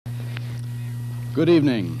Good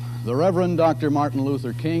evening. The Reverend Dr. Martin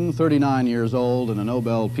Luther King, 39 years old and a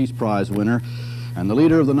Nobel Peace Prize winner, and the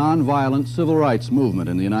leader of the nonviolent civil rights movement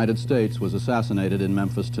in the United States, was assassinated in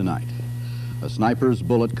Memphis tonight. A sniper's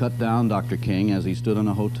bullet cut down Dr. King as he stood on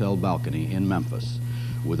a hotel balcony in Memphis.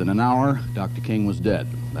 Within an hour, Dr. King was dead.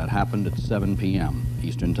 That happened at 7 p.m.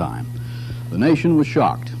 Eastern Time. The nation was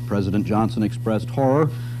shocked. President Johnson expressed horror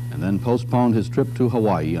and then postponed his trip to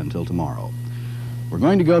Hawaii until tomorrow. We're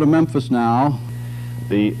going to go to Memphis now.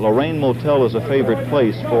 The Lorraine Motel is a favorite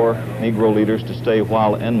place for Negro leaders to stay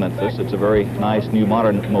while in Memphis. It's a very nice new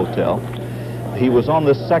modern motel. He was on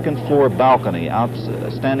the second floor balcony,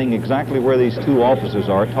 standing exactly where these two officers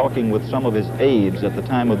are, talking with some of his aides at the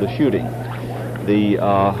time of the shooting. The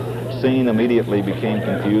scene immediately became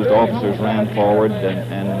confused. Officers ran forward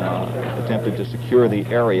and attempted to secure the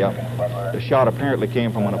area. The shot apparently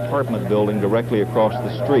came from an apartment building directly across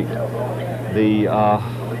the street.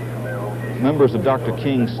 The members of Dr.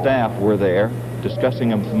 King's staff were there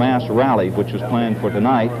discussing a mass rally which was planned for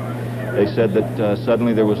tonight. They said that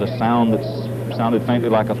suddenly there was a sound that sounded faintly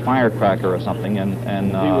like a firecracker or something, and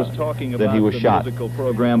he was talking about the shot. Musical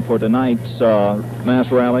program for tonight's mass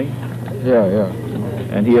rally? Yeah.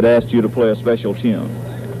 And he had asked you to play a special tune?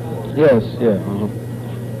 Yes, yeah.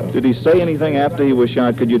 Did he say anything after he was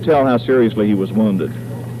shot? Could you tell how seriously he was wounded?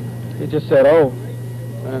 He just said, oh,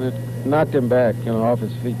 and it knocked him back, off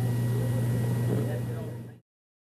his feet.